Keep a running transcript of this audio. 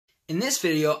In this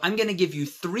video, I'm going to give you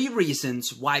 3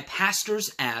 reasons why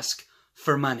pastors ask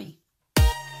for money.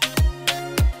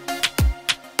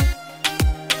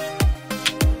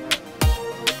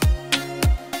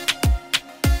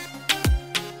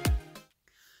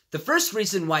 The first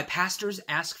reason why pastors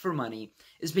ask for money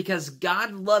is because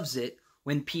God loves it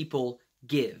when people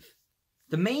give.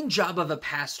 The main job of a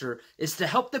pastor is to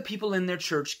help the people in their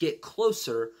church get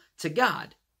closer to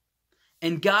God.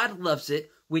 And God loves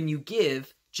it when you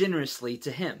give generously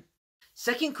to Him.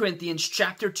 2 Corinthians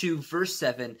chapter 2, verse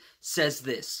 7 says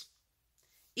this: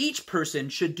 "Each person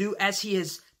should do as he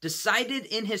has decided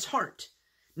in his heart,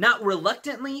 not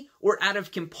reluctantly or out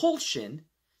of compulsion,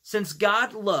 since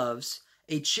God loves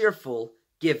a cheerful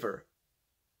giver."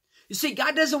 You see,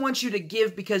 God doesn't want you to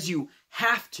give because you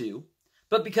have to,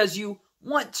 but because you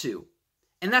want to.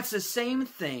 And that's the same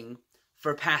thing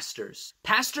for pastors.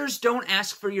 Pastors don't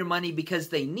ask for your money because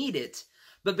they need it,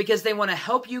 but because they want to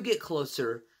help you get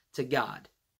closer to God.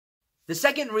 The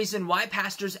second reason why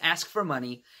pastors ask for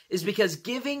money is because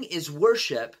giving is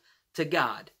worship to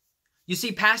God. You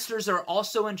see, pastors are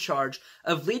also in charge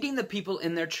of leading the people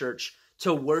in their church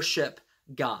to worship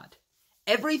God.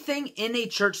 Everything in a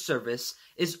church service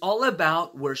is all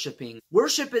about worshiping.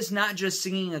 Worship is not just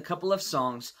singing a couple of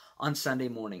songs on Sunday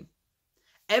morning.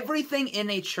 Everything in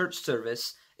a church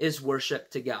service is worship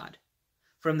to God.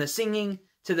 From the singing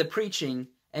to the preaching,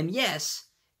 and yes,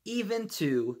 even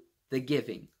to the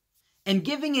giving. And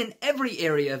giving in every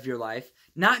area of your life,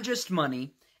 not just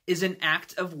money, is an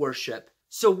act of worship.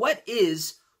 So what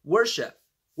is worship?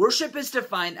 Worship is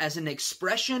defined as an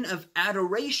expression of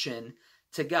adoration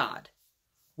to God.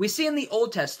 We see in the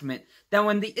Old Testament that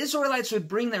when the Israelites would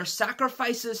bring their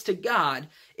sacrifices to God,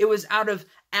 it was out of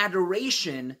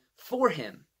adoration for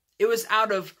Him. It was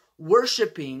out of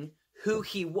worshiping who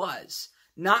He was,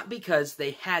 not because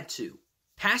they had to.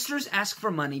 Pastors ask for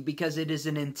money because it is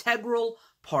an integral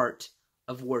part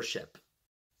of worship.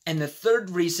 And the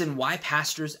third reason why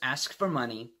pastors ask for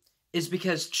money is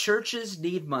because churches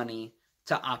need money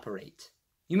to operate.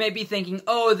 You may be thinking,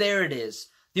 oh, there it is.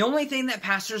 The only thing that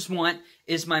pastors want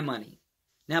is my money.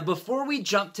 Now, before we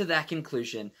jump to that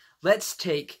conclusion, let's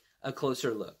take a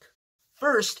closer look.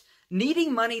 First,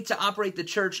 needing money to operate the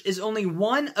church is only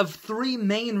one of 3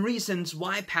 main reasons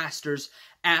why pastors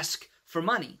ask for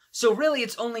money. So really,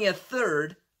 it's only a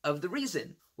third of the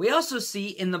reason. We also see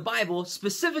in the Bible,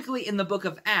 specifically in the book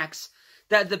of Acts,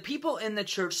 that the people in the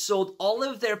church sold all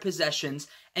of their possessions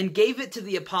and gave it to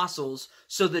the apostles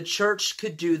so the church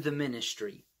could do the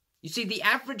ministry. You see, the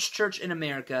average church in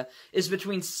America is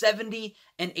between 70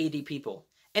 and 80 people.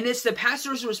 And it's the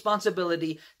pastor's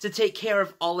responsibility to take care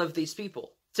of all of these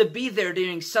people, to be there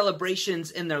during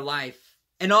celebrations in their life,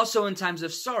 and also in times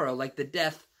of sorrow, like the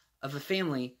death of a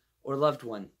family or loved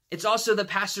one. It's also the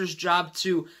pastor's job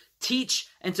to teach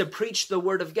and to preach the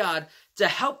word of God to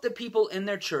help the people in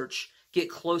their church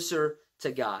get closer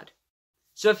to God.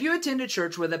 So if you attend a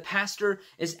church where the pastor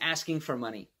is asking for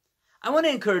money, I want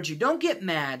to encourage you, don't get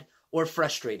mad or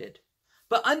frustrated,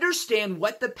 but understand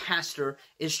what the pastor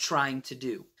is trying to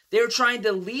do. They're trying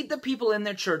to lead the people in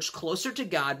their church closer to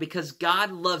God because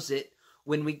God loves it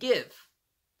when we give.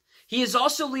 He is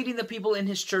also leading the people in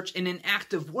his church in an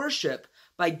act of worship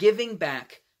by giving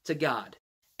back to God.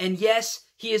 And yes,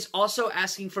 he is also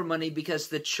asking for money because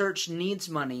the church needs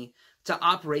money to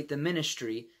operate the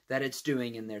ministry that it's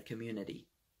doing in their community.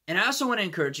 And I also want to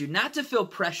encourage you not to feel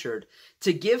pressured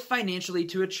to give financially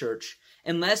to a church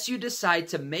unless you decide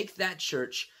to make that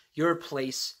church your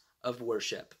place of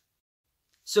worship.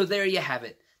 So there you have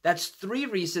it. That's 3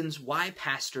 reasons why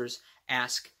pastors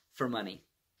ask for money.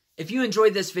 If you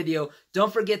enjoyed this video,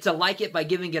 don't forget to like it by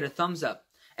giving it a thumbs up.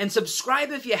 And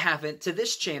subscribe if you haven't to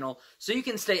this channel so you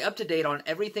can stay up to date on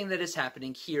everything that is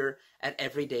happening here at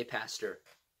Everyday Pastor.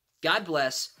 God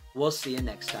bless. We'll see you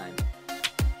next time.